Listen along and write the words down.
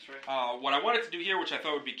right. What I wanted to do here, which I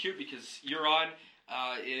thought would be cute because you're on,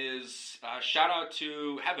 is shout out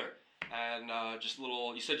to Heather. And just a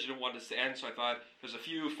little, you said you didn't want this to end, so I thought there's a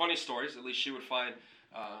few funny stories, at least she would find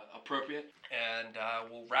appropriate. And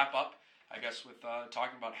we'll wrap up, I guess, with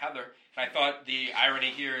talking about Heather. And I thought the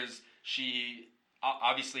irony here is she,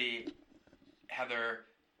 obviously, Heather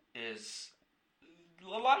is a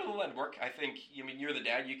lot of the lead work. I think, you're the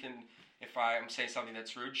dad, you can, if I'm saying something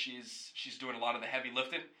that's rude, she's doing a lot of the heavy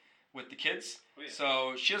lifting with the kids. Oh, yeah.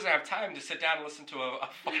 So she doesn't have time to sit down and listen to a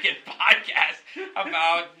fucking podcast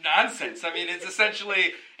about nonsense. I mean, it's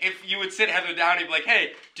essentially, if you would sit Heather down and be like,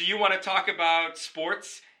 hey, do you want to talk about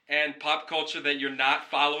sports and pop culture that you're not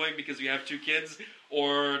following because you have 2 kids,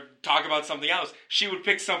 or talk about something else, she would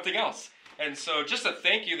pick something else. And so just a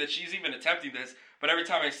thank you that she's even attempting this. But every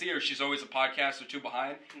time I see her, she's always a podcast or 2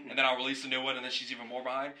 behind, and then I'll release a new one, and then she's even more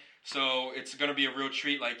behind. So it's going to be a real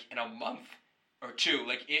treat, like, in a month or 2.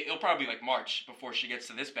 Like, it'll probably be, like, March before she gets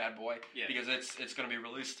to this bad boy, because it's going to be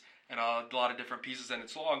released in a lot of different pieces, and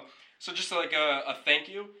it's long. So just, like, a thank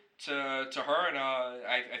you to her, and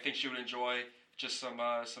I think she would enjoy just some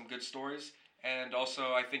good stories. And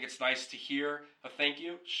also, I think it's nice to hear a thank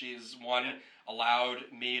you. She's allowed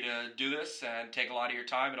me to do this and take a lot of your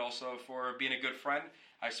time, and also for being a good friend.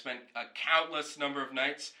 I spent a countless number of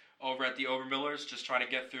nights over at the Obermillers just trying to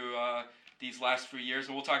get through these last few years,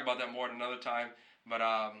 and we'll talk about that more at another time. But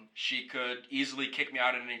she could easily kick me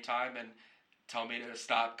out at any time and tell me to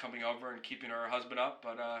stop coming over and keeping her husband up,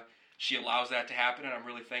 but she allows that to happen, and I'm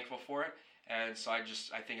really thankful for it. And so I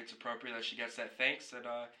think it's appropriate that she gets that thanks, and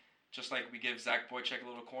just like we give Zach Boychek a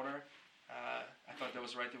little corner, I thought that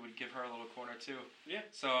was right that we'd give her a little corner too. Yeah.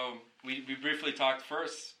 So we briefly talked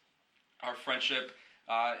first, our friendship,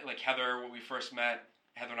 like Heather, when we first met,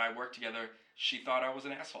 Heather and I worked together, she thought I was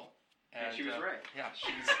an asshole. And she was right. Yeah,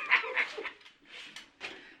 she's...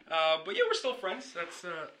 but yeah, we're still friends. That's,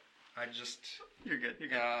 You're good.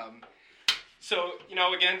 So,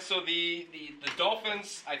 again, the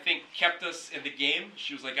Dolphins, I think, kept us in the game.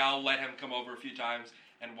 She was like, I'll let him come over a few times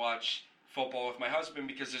and watch football with my husband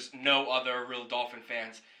because there's no other real Dolphin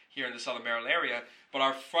fans here in the Southern Maryland area. But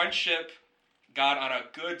our friendship got on a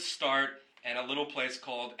good start in a little place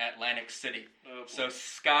called Atlantic City. Oh, so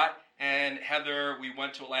Scott and Heather, we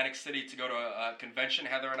went to Atlantic City to go to a convention,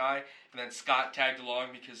 Heather and I, and then Scott tagged along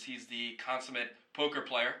because he's the consummate poker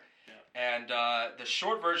player. Yeah. And the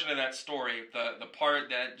short version of that story, the part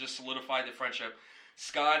that just solidified the friendship,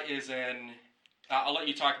 Scott is in... I'll let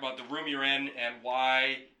you talk about the room you're in and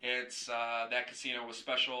why it's that casino was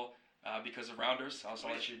special because of Rounders. I'll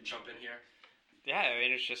let you jump in here. Yeah, I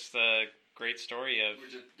mean, it's just a great story of...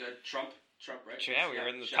 Trump, right? Yeah, we were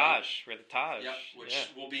in the Taj. We're at the Taj. Yeah, which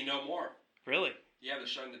will be no more. Really? Yeah, they're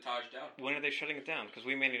shutting the Taj down. When are they shutting it down? Because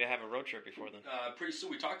we may need to have a road trip before then. Pretty soon.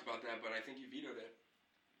 We talked about that, but I think you vetoed it.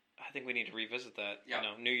 I think we need to revisit that. Yeah.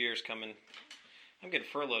 New Year's coming. I'm getting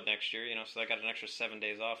furloughed next year, so I got an extra 7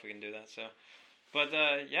 days off. We can do that, so... But,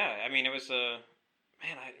 yeah, I mean, it was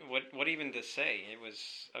what even to say? It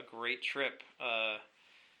was a great trip.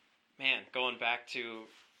 Going back to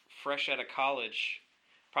fresh out of college,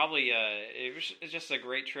 probably, it's just a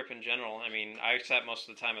great trip in general. I mean, I sat most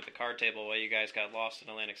of the time at the card table while you guys got lost in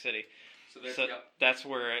Atlantic City. So that's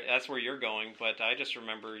where you're going. But I just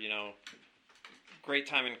remember, great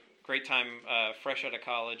time fresh out of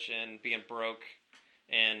college and being broke.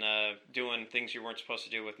 And doing things you weren't supposed to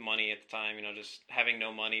do with money at the time, just having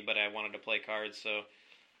no money, but I wanted to play cards. So I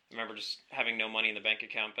remember just having no money in the bank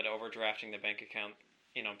account, but overdrafting the bank account,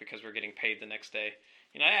 because we're getting paid the next day.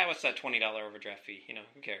 What's that $20 overdraft fee?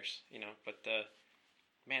 Who cares? But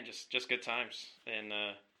just good times. And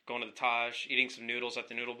going to the Taj, eating some noodles at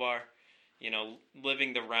the noodle bar,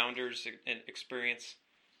 living the Rounders experience.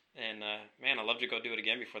 And, I'd love to go do it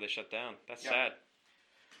again before they shut down. That's sad.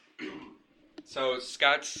 So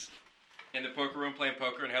Scott's in the poker room playing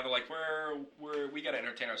poker, and Heather like, we got to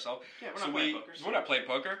entertain ourselves. Yeah, we're not playing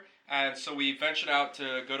poker. And so we ventured out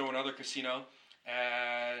to go to another casino.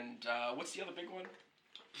 And what's the other big one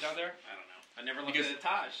down there? I don't know. I never looked at the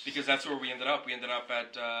Taj. Because that's where we ended up. We ended up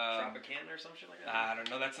at... Tropicana or some shit like that? I don't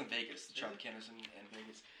know. That's in Vegas. The Tropicana's in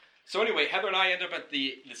Vegas. So anyway, Heather and I end up at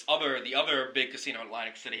the other big casino in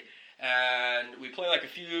Atlantic City. And we play like a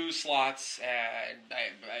few slots, and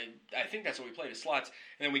I think that's what we played, is slots.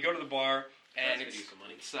 And then we go to the bar, and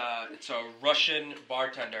it's a Russian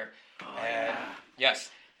bartender. Oh, and, yes.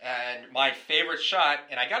 And my favorite shot,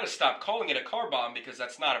 and I got to stop calling it a car bomb because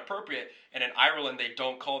that's not appropriate. And in Ireland, they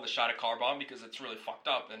don't call the shot a car bomb because it's really fucked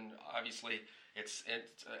up. And obviously, it's I'm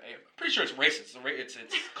pretty sure it's racist.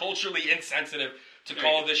 It's culturally insensitive to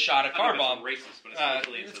call this shot a car bomb. Racist, but it's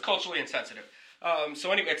culturally insensitive. It's culturally insensitive.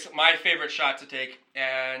 So anyway, it's my favorite shot to take,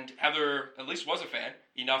 and Heather at least was a fan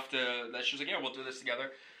enough that she was like, yeah, we'll do this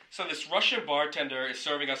together. So this Russian bartender is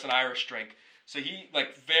serving us an Irish drink. So he,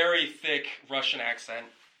 like, very thick Russian accent,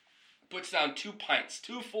 puts down 2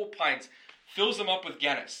 full pints, fills them up with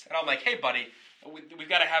Guinness. And I'm like, hey, buddy, we've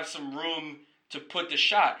got to have some room to put the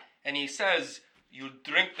shot. And he says, you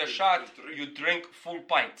drink the shot, you drink full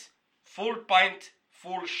pint. Full pint,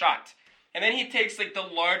 full shot. And then he takes, like, the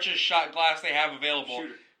largest shot glass they have available.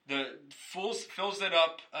 Fills it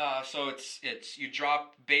up, so it's you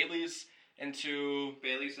drop Bailey's into...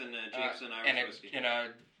 Bailey's and Jameson Irish whiskey. In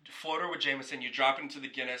a floater with Jameson, you drop it into the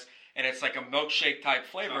Guinness, and it's like a milkshake type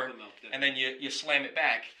flavor, milk, yeah. And then you slam it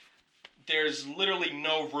back. There's literally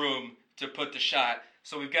no room to put the shot,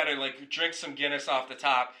 so we've got to like drink some Guinness off the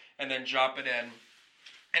top and then drop it in.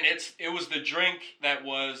 And it was the drink that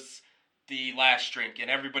was the last drink, and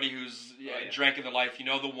everybody who's drank in their life, you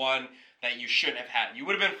know the one that you shouldn't have had. You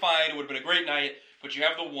would have been fine, it would have been a great night, but you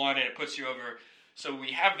have the one and it puts you over. So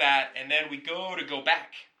we have that, and then we go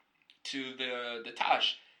back to the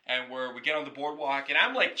Taj. And where we get on the boardwalk, and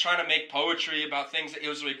I'm like trying to make poetry about things. It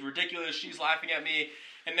was like ridiculous. She's laughing at me,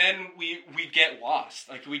 and then we get lost.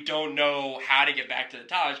 Like we don't know how to get back to the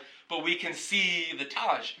Taj, but we can see the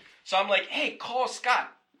Taj. So I'm like, hey, call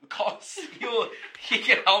Scott. He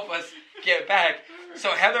can help us get back. So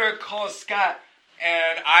Heather calls Scott,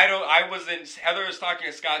 and Heather is talking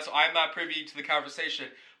to Scott, so I'm not privy to the conversation.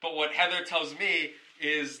 But what Heather tells me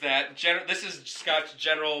is that this is Scott's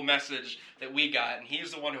general message that we got, and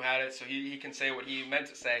he's the one who had it, so he can say what he meant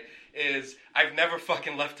to say, is, I've never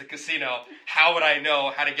fucking left a casino. How would I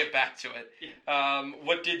know how to get back to it? Yeah.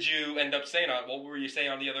 What did you end up saying on, what were you saying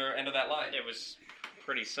on the other end of that line? It was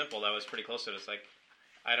pretty simple. That was pretty close to it. It's like,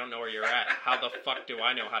 I don't know where you're at. How the fuck do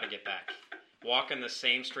I know how to get back? Walk in the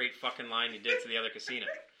same straight fucking line you did to the other casino.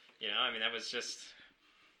 You know, I mean, that was just...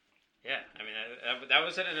 Yeah, I mean, that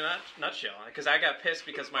was it in a nutshell. Because I got pissed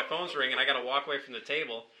because my phone's ringing and I got to walk away from the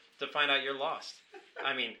table to find out you're lost.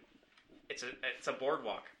 I mean, it's a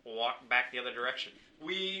boardwalk. We'll walk back the other direction.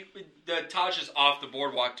 The Taj is off the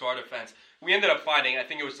boardwalk to our defense. We ended up finding, I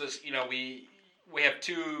think it was this, you know, we have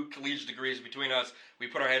 2 collegiate degrees between us. We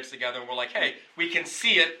put our heads together and we're like, hey, we can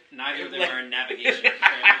see it. Neither of them are in navigation.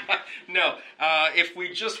 No, if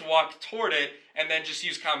we just walk toward it and then just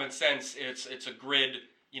use common sense, it's a grid.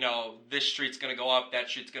 You know, this street's going to go up, that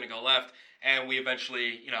street's going to go left, and we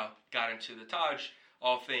eventually, you know, got into the Taj,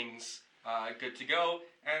 all things good to go,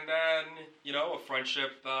 and then, you know, a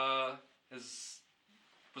friendship was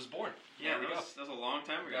born. Yeah, that was a long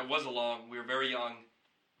time ago. Yeah, we were very young,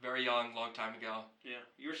 long time ago. Yeah,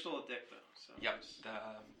 you were still a dick, though. So yep.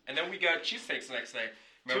 And then we got cheesesteaks the next day.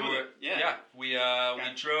 Remember? Yeah. We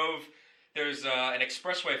drove, there's an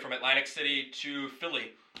expressway from Atlantic City to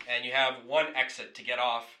Philly, and you have one exit to get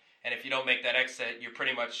off, and if you don't make that exit, you're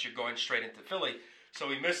going straight into Philly. So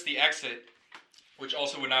we missed the exit, which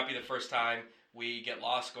also would not be the first time we get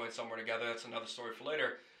lost going somewhere together. That's another story for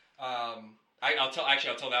later. I'll tell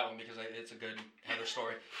that one because it's a good Heather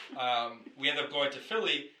story. We ended up going to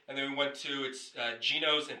Philly, and then we went to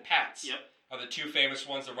Gino's and Pat's. Yep. Are the 2 famous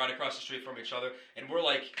ones that are right across the street from each other, and we're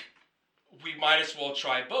like, we might as well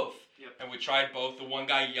try both. Yep. And we tried both. The one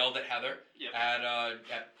guy yelled at Heather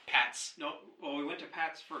at Pat's. No, well, we went to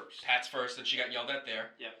Pat's first. Pat's first, and she got yelled at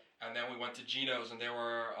there. Yep. And then we went to Gino's, and they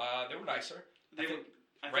were nicer. I think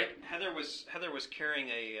Heather was carrying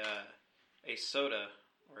a soda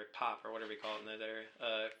or a pop or whatever you call it in there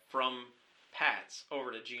from Pat's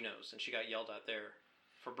over to Gino's, and she got yelled at there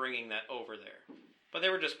for bringing that over there. But they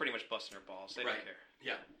were just pretty much busting her balls. They didn't care.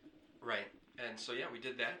 Yeah. Right. And so we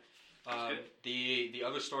did that. The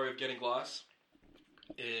other story of getting lost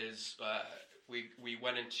is we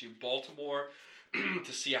went into Baltimore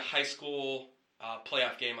to see a high school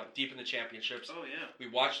playoff game deep in the championships. Oh, yeah. We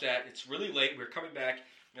watched that. It's really late. We're coming back,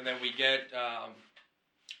 and then we get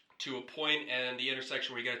to a point in the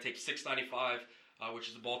intersection where you got to take 695, which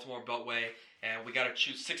is the Baltimore Beltway, and we got to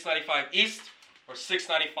choose 695 East or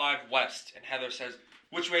 695 West. And Heather says,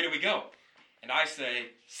 which way do we go? And I say,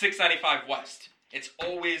 695 West. It's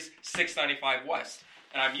always 695 West.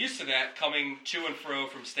 And I'm used to that coming to and fro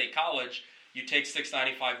from State College. You take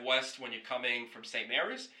 695 West when you're coming from St.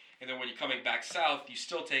 Mary's. And then when you're coming back south, you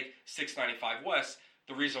still take 695 West.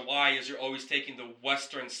 The reason why is you're always taking the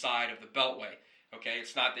western side of the Beltway. Okay?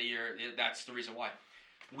 It's not that that's the reason why.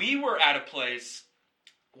 We were at a place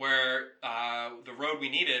where the road we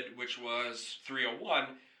needed, which was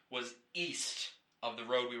 301, was east of the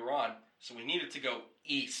road we were on. So we needed to go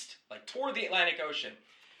east, like toward the Atlantic Ocean.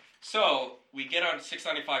 So we get on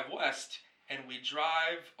 695 West, and we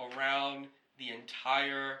drive around the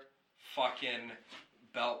entire fucking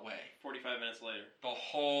Beltway. 45 minutes later. The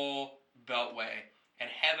whole Beltway. And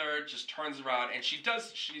Heather just turns around, and she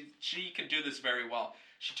can do this very well.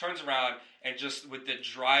 She turns around and just with the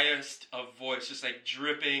driest of voice, just like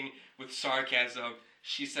dripping with sarcasm,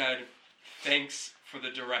 she said, "Thanks for the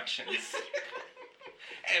directions."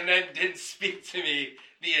 And then didn't speak to me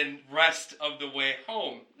the rest of the way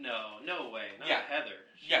home. No way. Not Heather.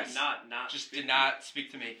 She yes. Did not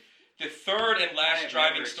speak to me. The third and last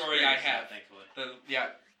driving story I have. Thankfully.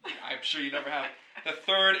 I'm sure you never have. The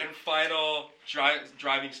third and final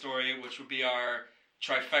driving story, which would be our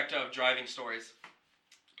trifecta of driving stories,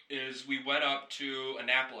 is we went up to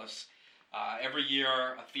Annapolis. Every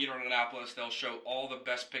year, a theater in Annapolis, they'll show all the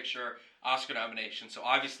Best Picture Oscar nominations. So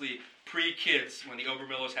obviously, pre-kids, when the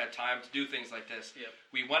Obermillers had time to do things like this,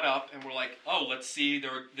 we went up and we're like, oh, let's see.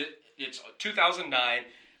 It's 2009,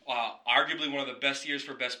 arguably one of the best years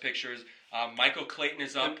for Best Pictures. Michael Clayton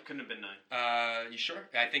is up. Couldn't have been 9. You sure?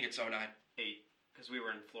 I think it's 09. 8, because we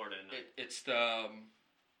were in Florida in 9. It's the...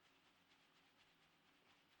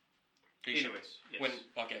 Anyways, yes.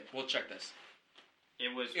 Okay, we'll check this.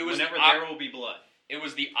 It was Whenever There Will Be Blood. It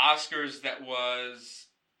was the Oscars that was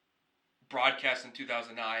broadcast in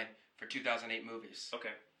 2009 for 2008 movies.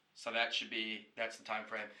 Okay. So that's the time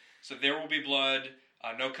frame. So There Will Be Blood,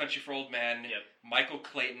 No Country for Old Men, Michael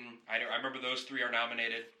Clayton. I remember those 3 are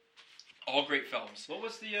nominated. All great films. What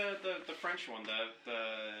was the French one?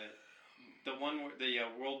 The one the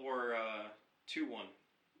World War II one.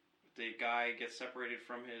 The guy gets separated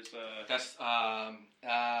from his. That's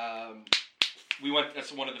we went.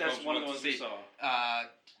 That's one of the films we went to see. Saw.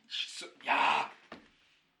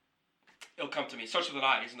 It'll come to me. Starts with an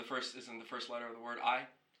I. Isn't the first letter of the word I?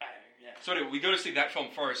 Yeah. So anyway, we go to see that film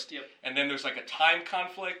first. Yep. And then there's like a time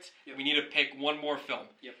conflict. Yep. We need to pick one more film.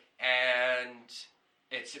 Yep. And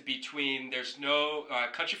it's between there's no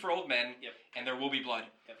Country for Old Men. Yep. And There Will Be Blood.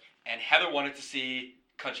 Yep. And Heather wanted to see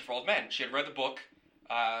Country for Old Men. She had read the book.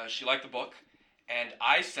 She liked the book. And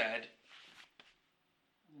I said,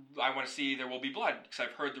 I want to see There Will Be Blood because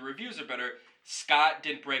I've heard the reviews are better. Scott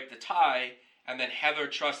didn't break the tie. And then Heather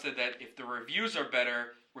trusted that if the reviews are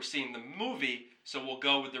better, we're seeing the movie, so we'll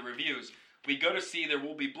go with the reviews. We go to see There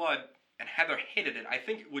Will Be Blood, and Heather hated it. I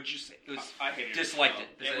think, would you say, it was I hated disliked it.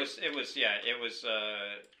 it. It was.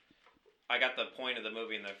 I got the point of the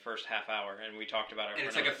movie in the first half hour, and we talked about it. And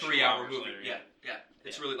it's like a 3-hour movie. Yeah.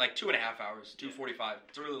 It's really like 2.5 hours, 2:45.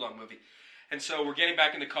 It's a really long movie. And so we're getting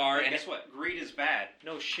back in the car, and guess what? Greed is bad.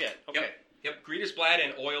 No shit. Okay. Yep. Greed is bad,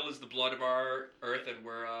 and oil is the blood of our earth, and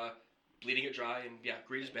we're bleeding it dry, and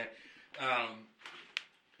greed is bad.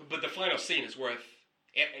 But the final scene is worth.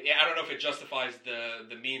 I don't know if it justifies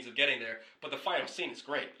the means of getting there, but the final scene is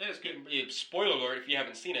great. It is good. Spoiler alert: if you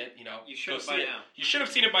haven't seen it, you should have by now. You should have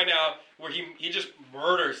seen it by now, where he just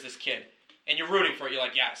murders this kid, and you're rooting for it. You're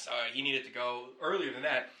like, yes, he needed to go earlier than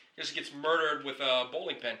that. He just gets murdered with a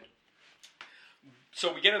bowling pin.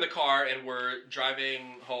 So we get in the car and we're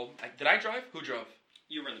driving home. Did I drive? Who drove?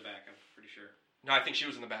 You were in the back. I'm pretty sure. No, I think she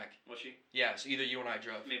was in the back. Was she? Yeah. So either you and I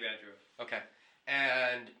drove. Maybe I drove. Okay.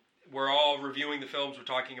 And we're all reviewing the films, we're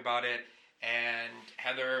talking about it, and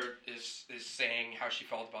Heather is saying how she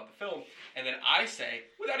felt about the film, and then I say,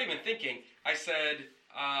 without even thinking, I said,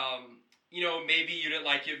 maybe you didn't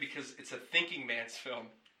like it because it's a thinking man's film.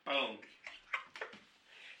 Boom.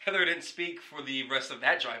 Heather didn't speak for the rest of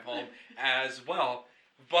that drive home as well,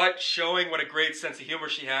 but showing what a great sense of humor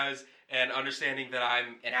she has and understanding that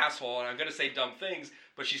I'm an asshole and I'm going to say dumb things,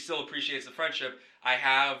 but she still appreciates the friendship. I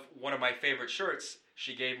have one of my favorite shirts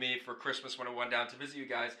she gave me for Christmas when I went down to visit you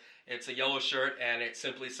guys. It's a yellow shirt, and it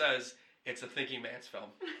simply says, "It's a thinking man's film."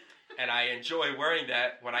 And I enjoy wearing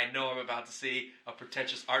that when I know I'm about to see a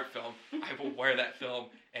pretentious art film. I will wear that film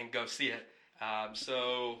and go see it.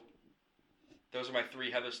 So those are my 3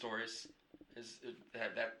 Heather stories.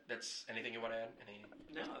 That's anything you want to add?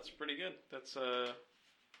 No, that's pretty good. That's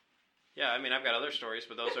yeah. I mean, I've got other stories,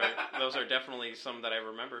 but those are definitely some that I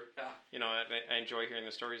remember. Yeah. I enjoy hearing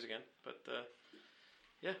the stories again. But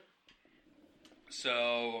yeah.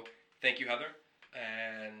 So thank you, Heather.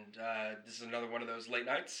 And this is another one of those late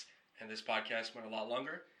nights, and this podcast went a lot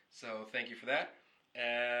longer. So thank you for that.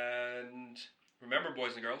 And remember,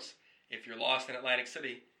 boys and girls, if you're lost in Atlantic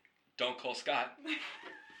City, don't call Scott.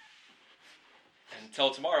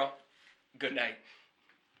 Until tomorrow, good night.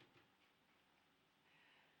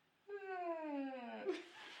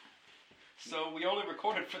 So we only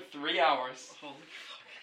recorded for 3 hours. Holy